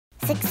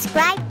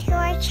Subscribe to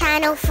our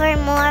channel for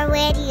more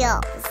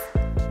videos.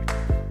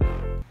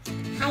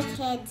 Hi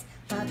kids,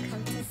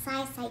 welcome to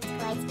SySy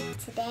Toys.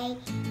 Today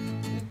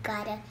we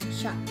got a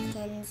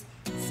Shopkins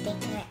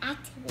sticker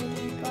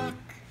activity book.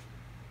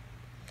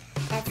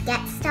 Let's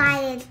get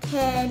started,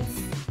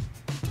 kids.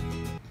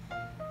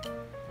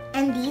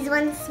 And these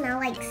ones smell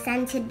like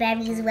scented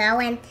berries as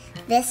well, and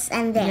this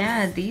and this.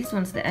 Yeah, these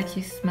ones that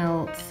actually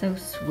smell so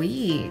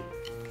sweet.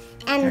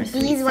 And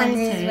they're these ones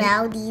scented. as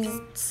well.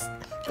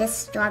 This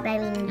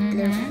strawberry and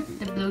blue.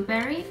 The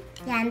blueberry.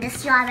 Yeah, and the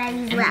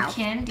strawberry as well. And the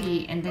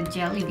candy and the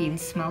jelly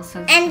beans smell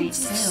so And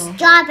sweet too.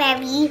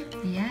 strawberry.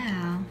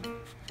 Yeah.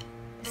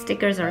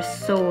 Stickers are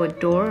so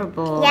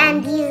adorable. Yeah,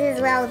 and these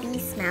as well.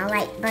 These smell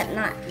like, but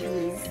not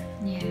these.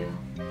 Yeah.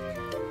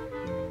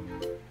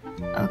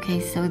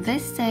 Okay, so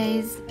this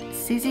says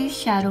SySy's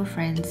shadow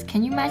friends.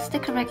 Can you match the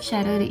correct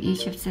shadow to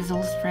each of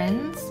Sizzle's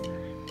friends?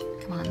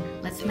 Come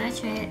on, let's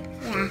match it.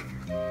 Yeah.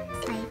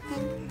 So I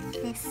think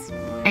this one.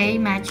 A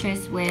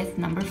matches with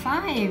number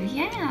 5.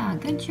 Yeah,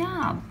 good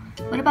job.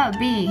 What about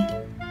B?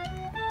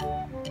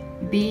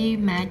 B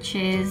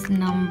matches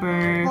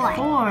number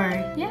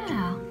 4.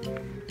 Yeah.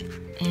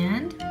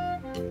 And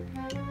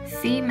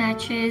C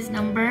matches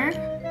number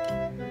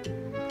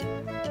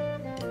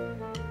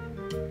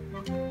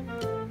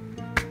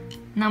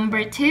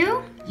Number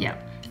 2?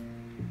 Yep.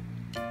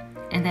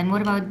 And then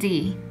what about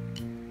D?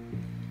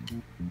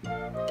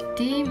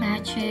 D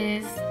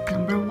matches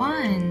number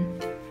 1.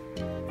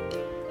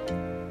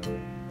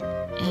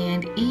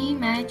 And E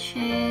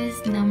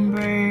matches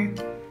number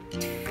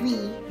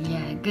 3.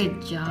 Yeah,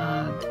 good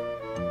job.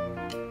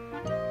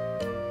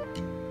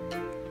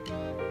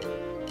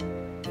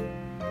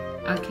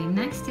 Okay,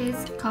 next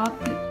is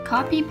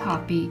copy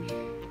Poppy.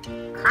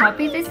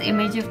 Copy this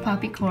image of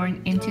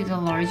Poppycorn into the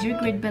larger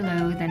grid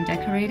below, then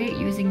decorate it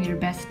using your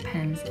best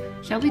pens.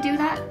 Shall we do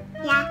that?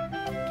 Yeah.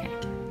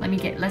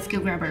 Okay, let's go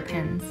grab our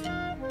pens.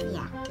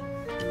 Yeah.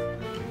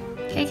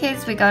 Okay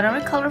kids, we got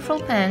our colorful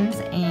pens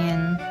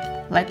and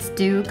let's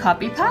do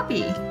Copy Poppy.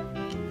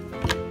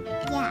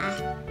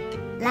 Yeah.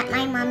 Let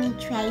my mommy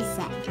trace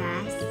it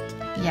first.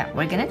 Yeah,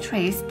 we're gonna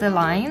trace the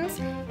lines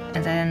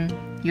and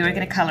then you're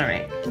gonna color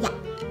it. Yeah.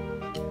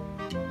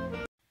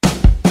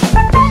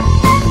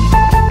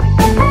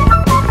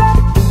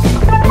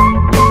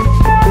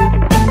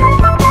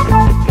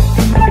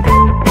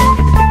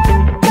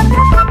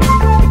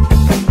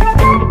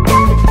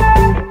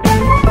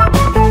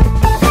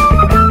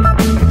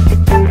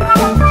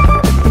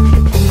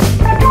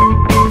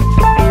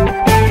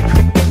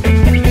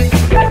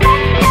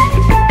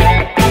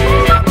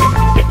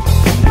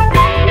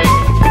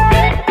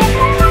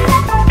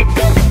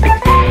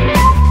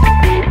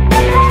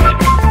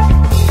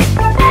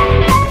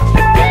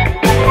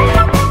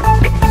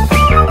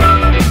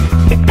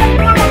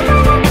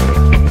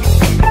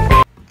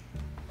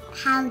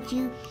 How do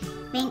you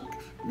think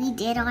we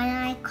did on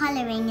our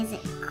coloring? Is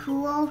it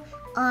cool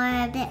or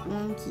a bit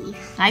wonky?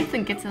 I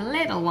think it's a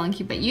little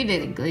wonky, but you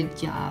did a good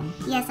job.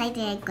 Yes, I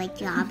did a good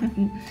job.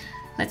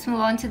 Let's move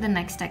on to the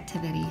next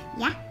activity.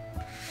 Yeah.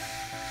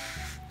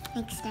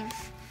 Next step.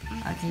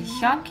 Okay,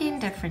 Shopkin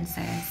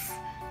differences.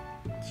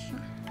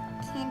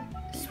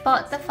 Shopkin.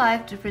 Spot the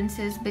 5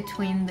 differences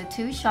between the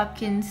 2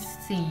 Shopkins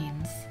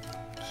scenes.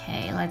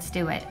 Okay, let's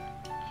do it.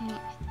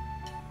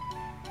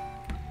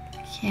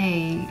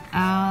 Okay,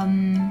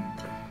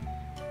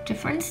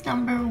 difference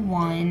number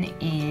 1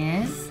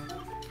 is,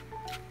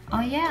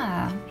 oh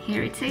yeah,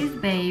 here it says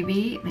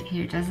baby, but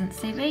here it doesn't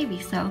say baby,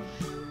 so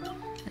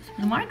let's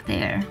put a mark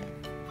there.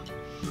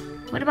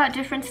 What about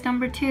difference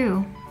number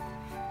 2?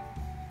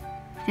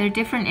 They're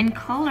different in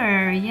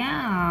color,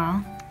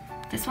 yeah.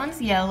 This one's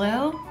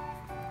yellow,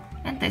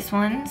 and this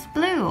one's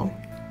blue.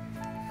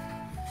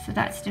 So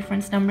that's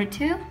difference number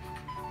 2.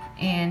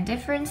 And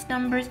difference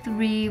number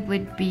 3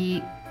 would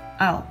be,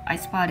 oh, I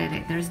spotted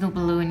it. There's no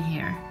balloon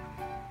here.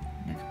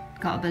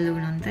 I've got a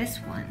balloon on this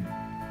one.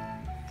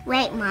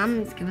 Wait, Mom.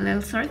 Let's give a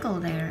little circle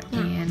there. Yeah.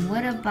 And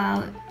what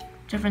about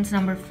difference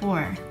number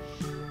 4?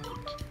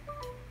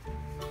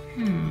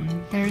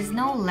 There's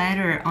no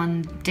letter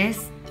on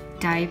this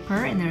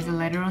diaper, and there's a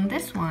letter on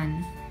this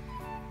one.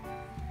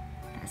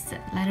 That's the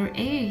letter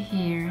A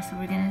here, so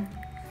we're gonna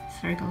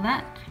circle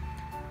that.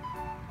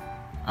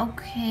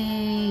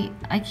 Okay,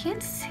 I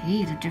can't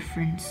see the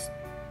difference.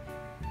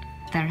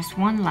 There's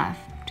one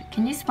left.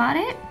 Can you spot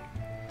it?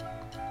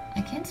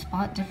 I can't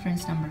spot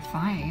difference number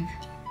 5.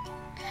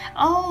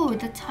 Oh,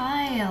 the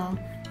tile.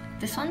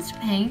 This one's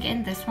pink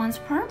and this one's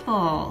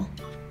purple.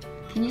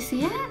 Can you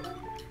see it?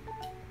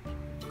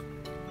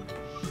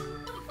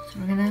 So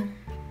we're gonna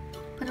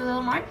put a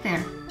little mark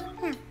there.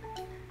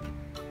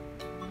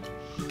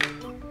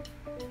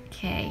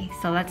 Okay,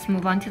 so let's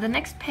move on to the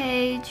next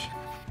page.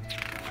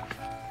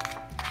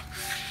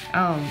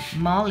 Oh,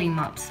 Molly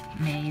Mop's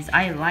maze.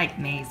 I like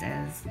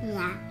mazes.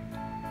 Yeah.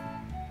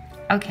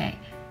 Okay,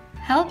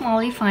 help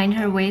Molly find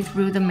her way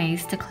through the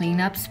maze to clean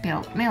up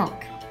spilt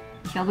milk.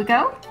 Shall we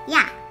go?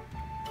 Yeah.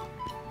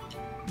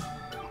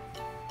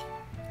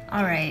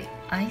 Alright,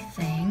 I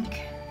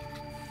think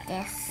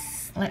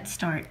this. Let's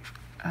start.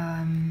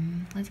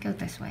 Let's go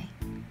this way.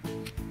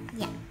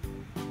 Yeah.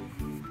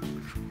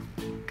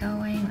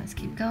 Going, let's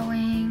keep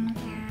going.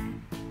 Yeah.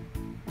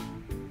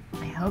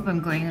 I hope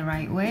I'm going the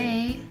right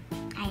way.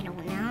 I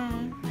don't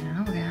know. I don't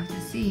know, we're gonna have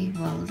to see.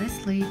 Well,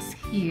 this leads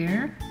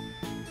here.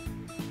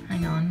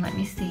 Hang on, let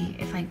me see.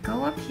 If I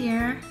go up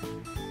here,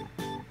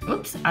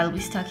 oops, I'll be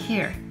stuck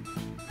here.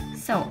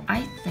 So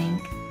I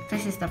think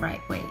this is the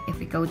right way. If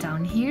we go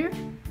down here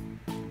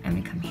and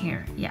we come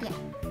here, yeah.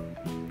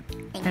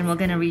 Then we're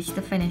gonna reach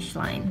the finish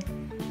line.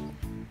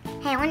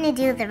 Hey, I want to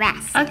do the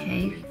rest.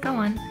 Okay, go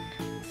on.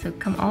 So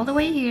come all the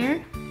way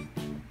here.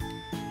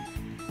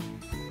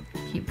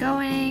 Keep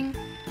going.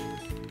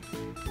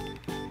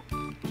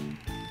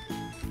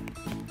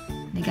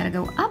 You gotta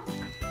go up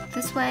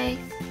this way.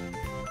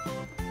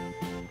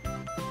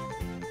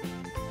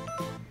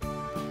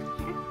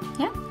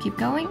 Yeah, keep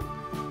going.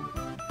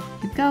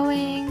 Keep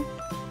going.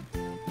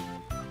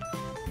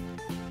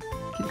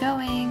 Keep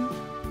going.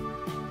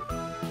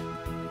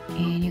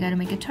 And you gotta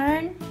make a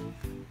turn.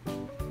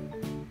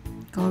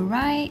 Go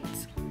right.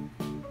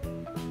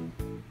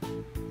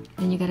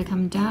 Then you gotta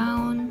come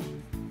down.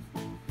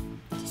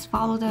 Just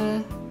follow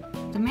the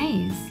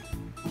maze.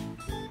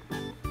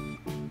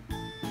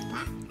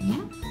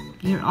 Yeah,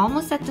 you're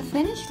almost at the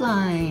finish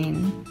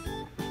line.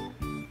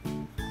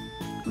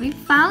 We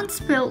found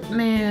spilt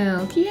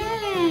milk.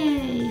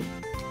 Yay!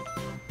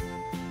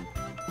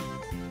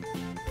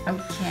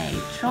 Okay,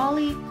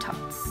 trolley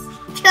tots.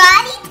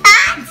 Trolley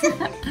tots!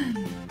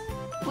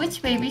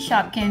 Which baby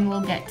Shopkin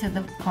will get to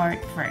the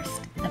cart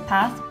first? The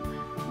path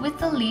with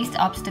the least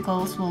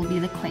obstacles will be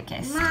the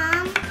quickest.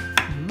 Mom,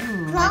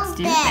 Ooh, let's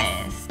do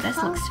this. This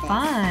Close looks this.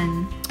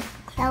 fun.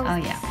 close Oh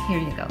yeah, here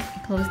you go.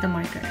 Close the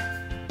marker.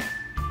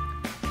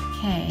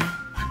 Okay,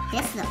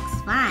 this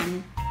looks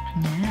fun.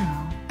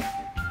 now.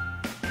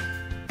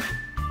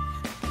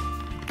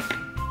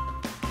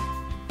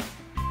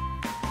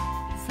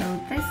 So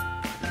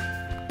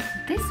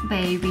this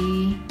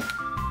baby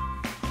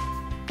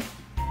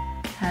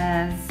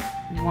has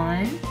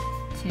 1,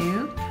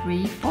 2,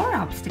 3, 4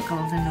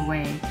 obstacles in the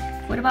way.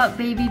 What about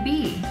baby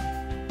B?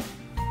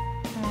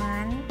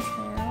 1, 2, 3,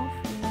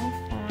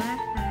 4,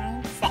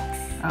 5, 6.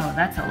 Oh,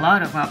 that's a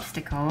lot of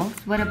obstacles.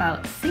 What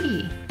about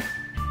C?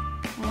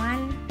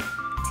 1,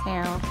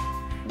 2,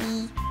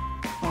 3,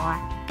 4,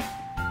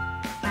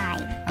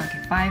 5.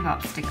 Okay, 5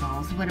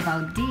 obstacles. What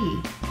about D?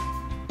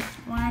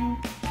 1,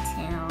 2,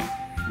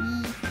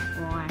 3,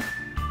 4,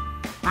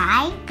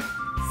 5.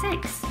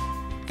 6.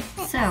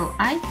 So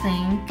I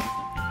think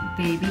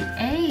baby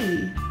A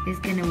is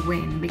gonna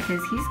win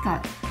because he's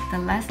got the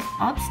less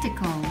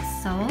obstacles.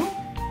 So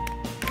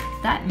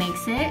that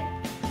makes it,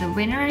 the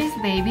winner is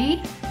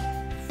baby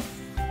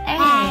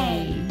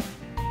A.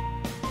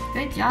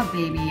 Good job,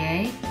 baby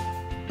A.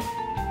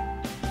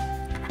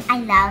 I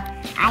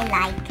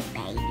like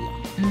baby.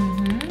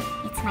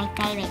 It's my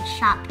favorite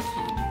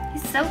Shopkin.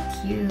 He's so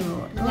cute.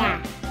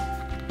 Yeah. Look,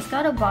 he's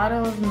got a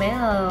bottle of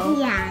milk.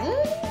 Yeah.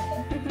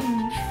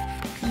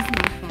 He's my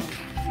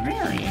favorite.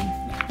 Really?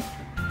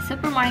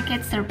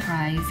 Supermarket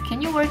surprise.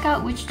 Can you work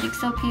out which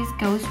jigsaw piece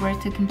goes where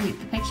to complete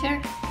the picture?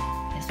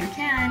 Yes, we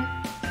can.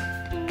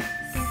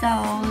 So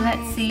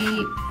let's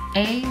see.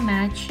 A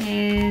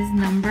matches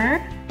number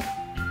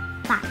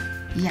 5.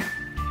 Yeah,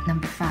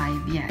 number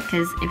 5. Yeah,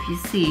 because if you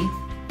see,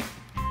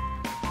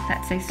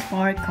 that says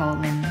sparkle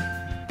and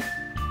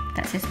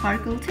that says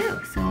sparkle too.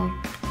 So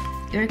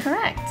you're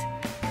correct.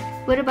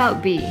 What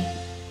about B?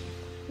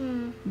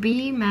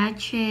 B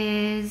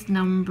matches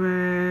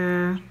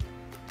number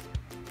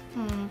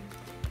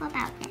What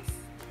about this?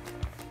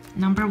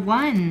 number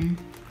 1.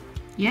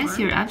 Yes,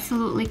 you're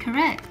absolutely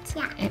correct.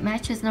 Yeah. It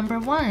matches number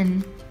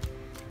 1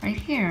 right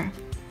here.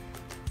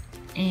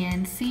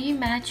 And C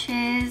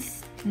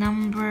matches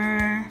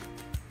number,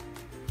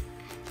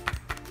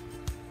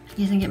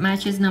 you think it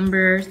matches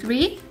number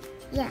 3?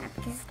 Yeah,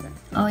 because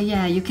Oh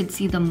yeah, you could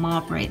see the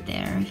mop right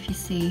there if you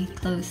see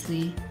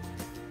closely.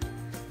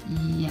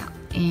 Yeah,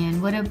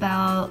 and what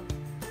about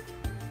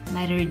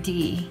letter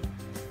D?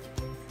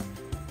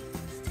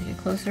 Let's take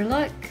a closer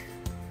look.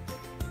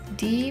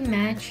 D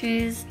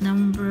matches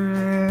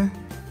number,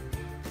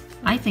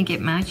 I think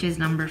it matches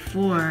number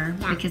 4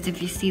 Yeah. because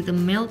if you see the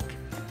milk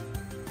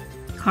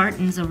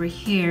cartons over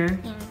here,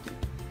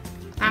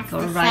 that's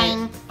go the right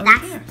same. over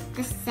That's here.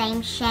 the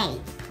same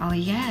shape. Oh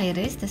yeah, it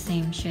is the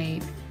same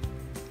shape.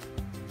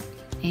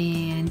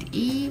 And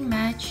E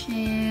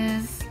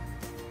matches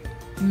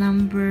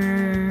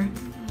number,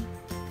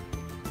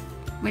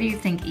 what do you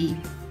think E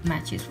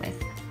matches with?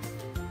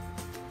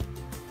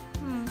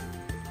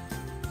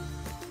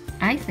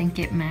 I think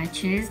it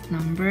matches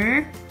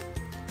number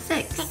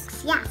 6.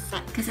 6. Yeah,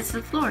 6. Because it's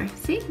the floor.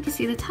 See, you can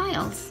see the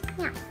tiles.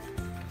 Yeah.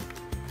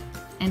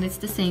 And it's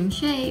the same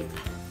shape.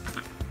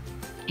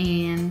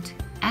 And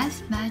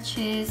S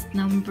matches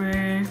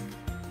number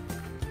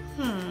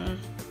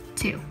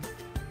 2.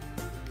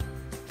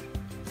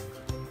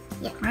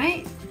 Yeah.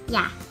 Right?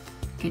 Yeah.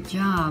 Good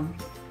job.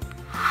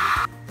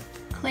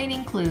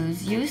 Cleaning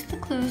clues. Use the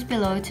clues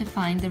below to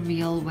find the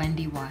real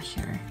Wendy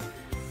washer.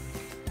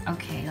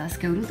 Okay, let's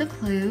go to the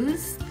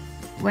clues.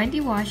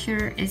 Wendy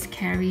Washer is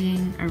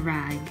carrying a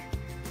rag.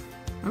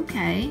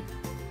 Okay.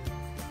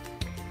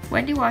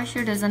 Wendy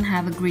Washer doesn't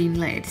have a green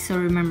lid, so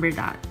remember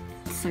that.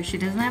 So she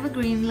doesn't have a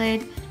green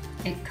lid.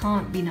 It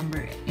can't be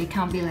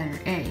letter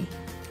A.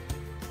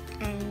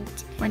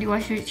 And Wendy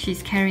Washer,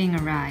 she's carrying a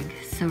rag,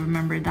 so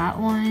remember that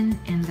one.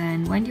 And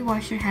then Wendy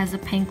Washer has a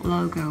pink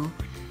logo.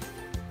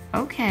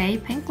 Okay,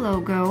 pink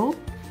logo.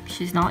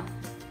 She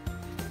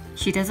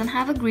doesn't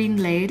have a green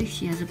lid.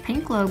 She has a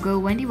pink logo.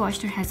 Wendy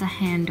Washer has a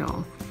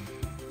handle.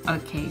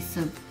 Okay,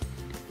 so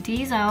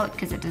D's out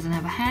because it doesn't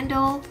have a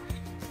handle.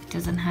 It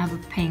doesn't have a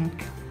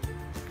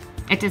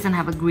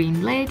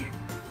green lid.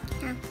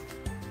 yeah.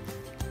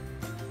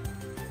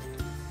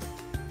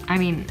 I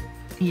mean,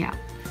 yeah.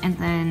 And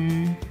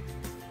then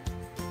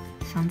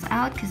sun's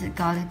out because it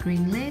got a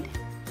green lid.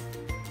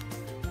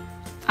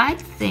 I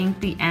think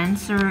the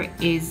answer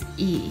is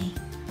E.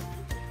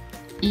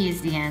 E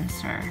is the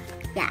answer.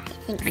 Yeah, I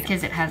think so.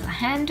 Because it has a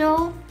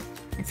handle,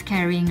 it's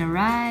carrying a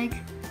rag,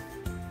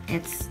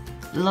 its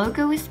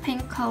logo is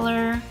pink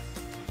color,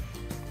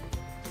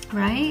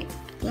 right?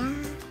 Yeah.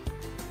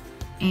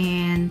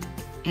 And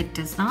it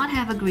does not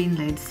have a green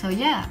lid. So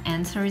yeah,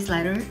 answer is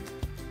letter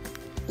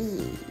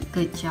E.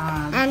 Good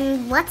job.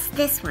 And what's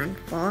this one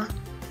for?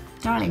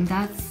 Darling,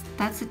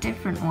 that's a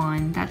different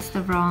one. That's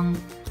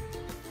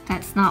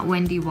not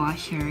Wendy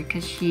Washer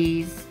because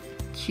she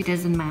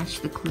doesn't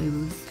match the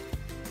clues.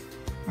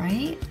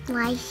 Right?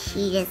 Why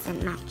she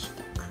doesn't match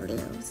the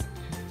clues?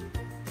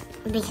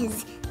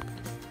 Because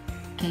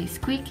Okay,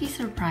 Squeaky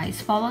surprise.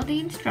 Follow the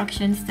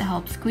instructions to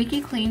help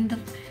Squeaky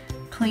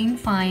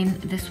find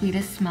the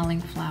sweetest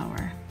smelling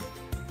flower.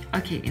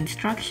 Okay,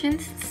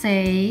 instructions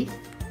say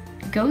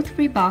go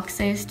 3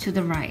 boxes to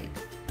the right.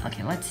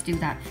 Okay, let's do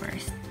that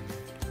first.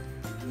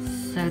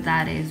 So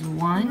that is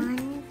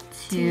 1,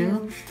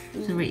 2,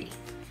 3.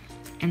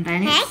 And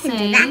then it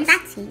says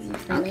that's easy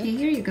for okay, me.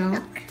 here you go.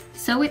 Look.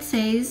 So it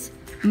says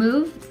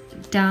move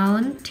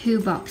down 2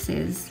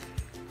 boxes.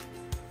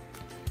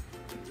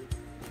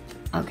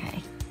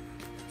 Okay.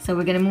 So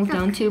we're gonna move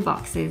down 2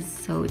 boxes.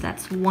 So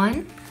that's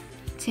 1,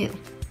 2.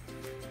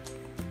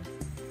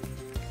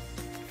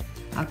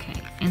 Okay,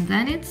 and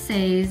then it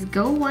says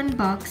go 1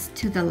 box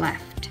to the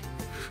left.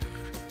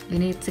 You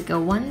need to go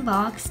 1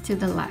 box to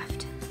the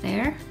left.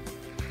 There.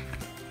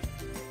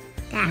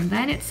 That. And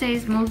then it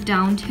says move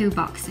down 2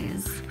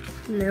 boxes.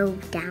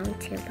 Move down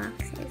 2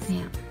 boxes.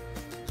 Yeah.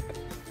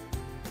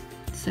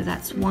 So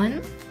that's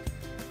 1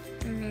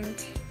 And then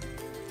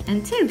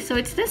and 2. So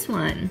it's this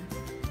one.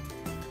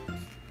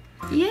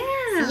 Yeah.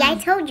 see, I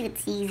told you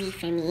it's easy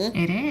for me.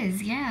 It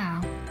is,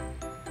 yeah.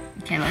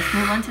 Okay, let's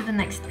move on to the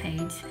next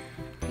page.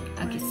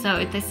 Okay,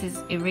 so this is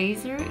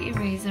eraser,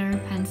 eraser,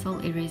 pencil,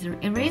 eraser.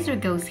 Eraser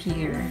goes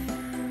here.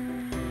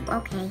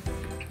 Okay.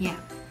 Yeah.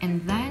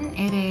 And then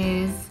it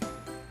is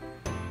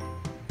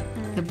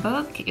the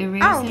book,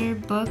 eraser,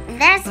 book,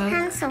 There's book,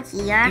 pencil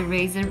here.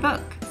 eraser,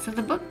 book. So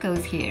the book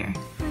goes here.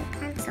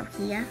 Pencil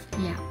here.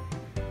 Yeah.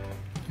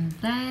 And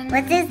then...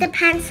 What does the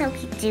pencil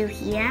do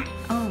here?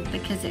 Oh,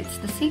 because it's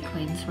the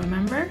sequence,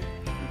 remember?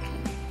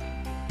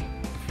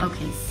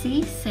 Okay,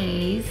 C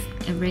says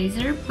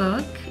eraser,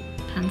 book,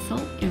 pencil,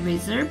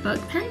 eraser, book,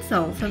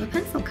 pencil. So the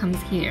pencil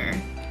comes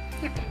here.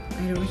 Yep.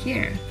 Right over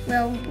here.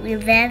 Well,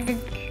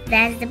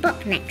 there's the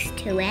book next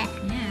to it.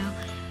 Yeah.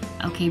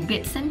 Okay,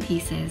 bits and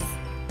pieces.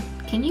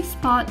 Can you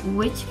spot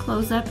which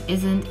close-up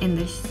isn't in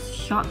the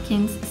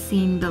Shopkins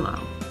scene below?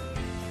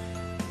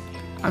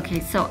 Okay,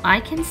 so I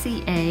can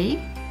see A.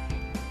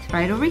 It's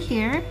right over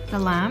here, the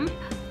lamp.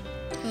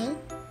 Okay.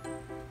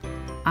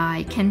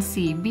 I can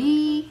see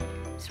B.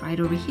 It's right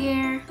over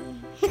here.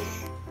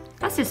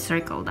 Let's just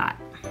circle that.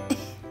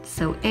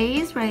 So A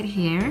is right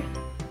here.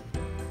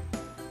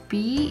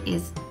 B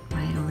is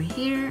right over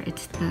here.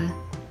 It's the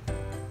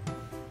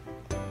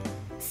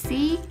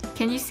C.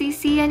 Can you see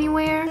C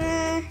anywhere?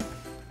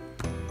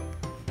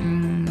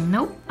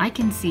 Nope. I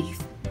can see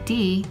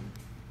D.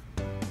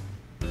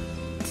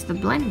 It's the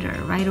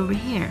blender right over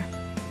here.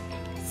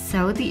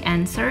 So the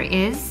answer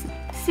is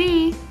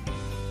C.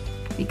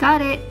 We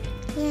got it.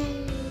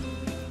 Yay.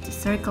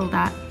 Just circle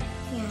that.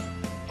 Yeah.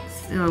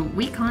 So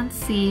we can't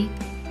see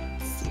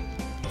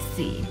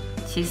C.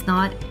 She's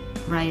not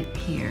right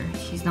here.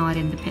 She's not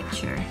in the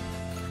picture.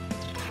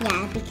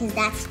 Yeah, because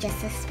that's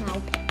just a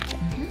small picture.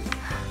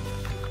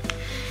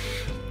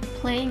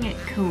 Playing it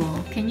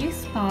cool. Can you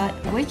spot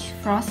which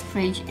frost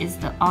fridge is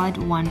the odd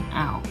one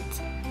out?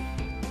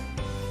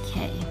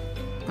 Okay,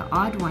 the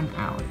odd one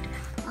out.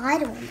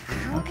 Odd one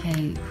out.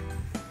 Okay,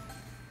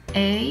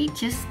 A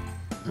just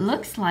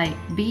looks like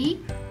B.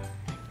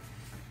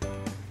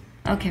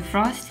 Okay,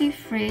 frosty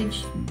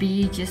fridge,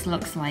 B just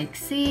looks like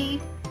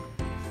C.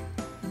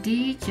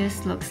 D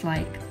just looks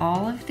like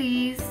all of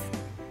these.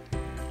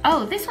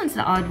 Oh, this one's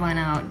the odd one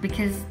out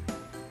because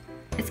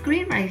it's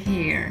green right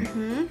here.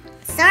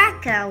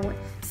 Circle.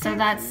 So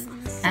that's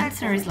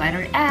answer is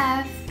letter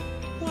F.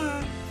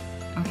 Yeah.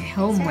 Okay,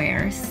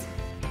 homewares.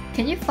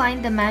 Can you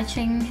find the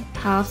matching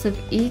halves of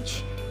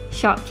each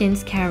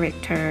Shopkins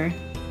character?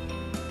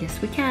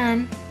 Yes, we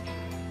can.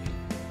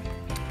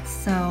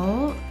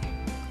 So,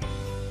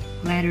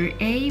 letter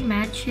A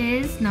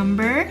matches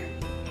number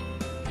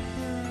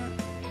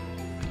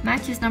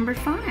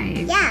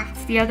 5. Yeah.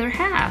 It's the other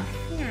half.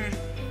 Yeah.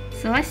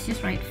 So let's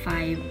just write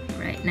 5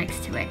 right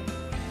next to it.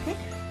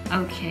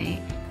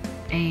 Okay.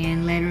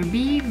 And letter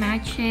B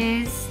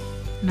matches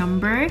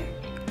number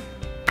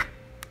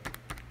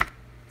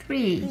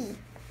 3.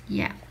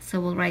 Yeah. So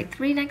we'll write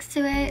 3 next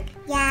to it.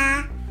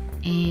 Yeah.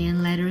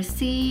 And letter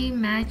C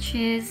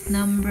matches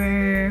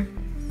number...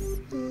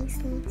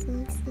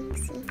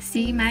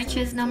 C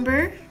matches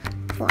number?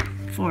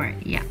 4,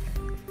 yeah.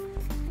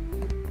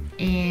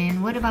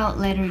 And what about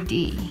letter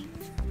D?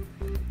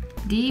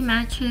 D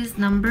matches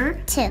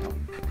number? 2.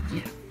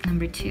 Yeah,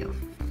 number 2.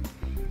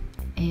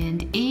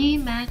 And E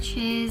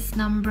matches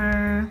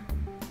number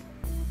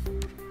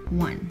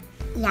 1.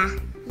 Yeah.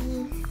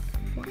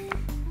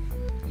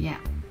 Yeah.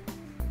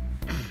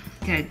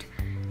 Good.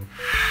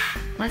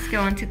 Let's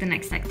go on to the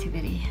next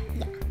activity.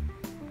 Yeah.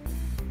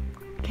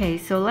 Okay,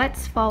 so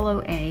let's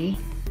follow A.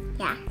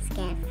 Yeah,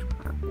 scared.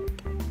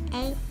 A.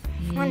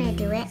 I want to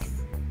do it.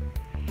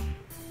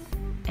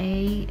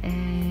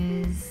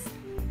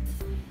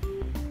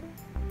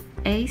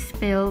 A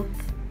spilled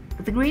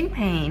the green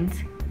paint.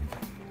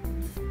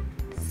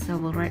 So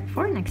we'll write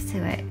 4 next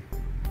to it.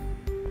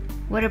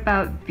 What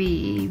about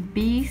B?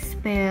 B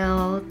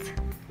spilled...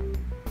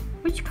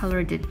 Which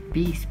color did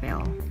B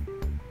spill?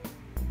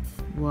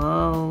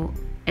 Whoa,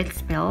 it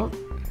spilled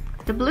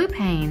the blue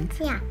paint.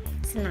 Yeah,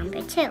 so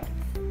number 2.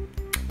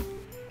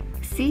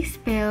 C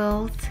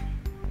spilled...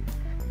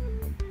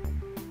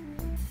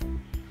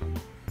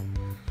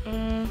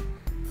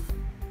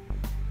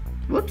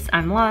 Whoops,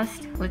 I'm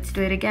lost. Let's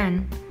do it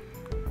again.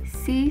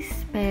 C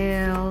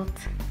spilled...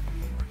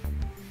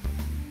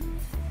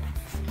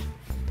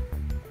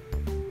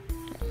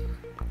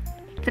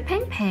 the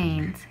pink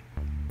paint.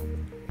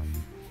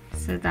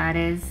 So that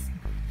is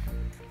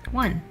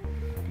 1.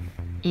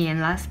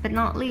 And last but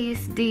not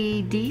least,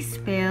 D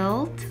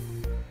spilled...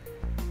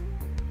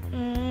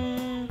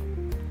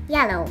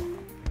 Yellow.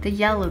 the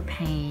yellow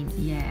paint,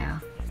 yeah.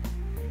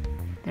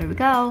 There we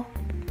go.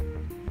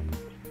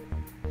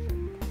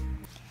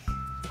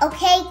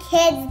 Okay,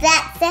 kids,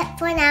 that's it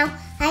for now.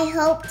 I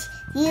hope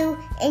you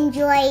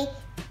enjoy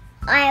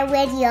our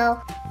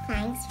video.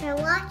 Thanks for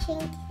watching,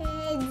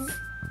 kids.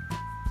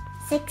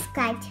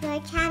 Subscribe to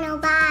our channel.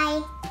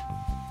 Bye.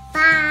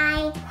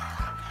 Bye.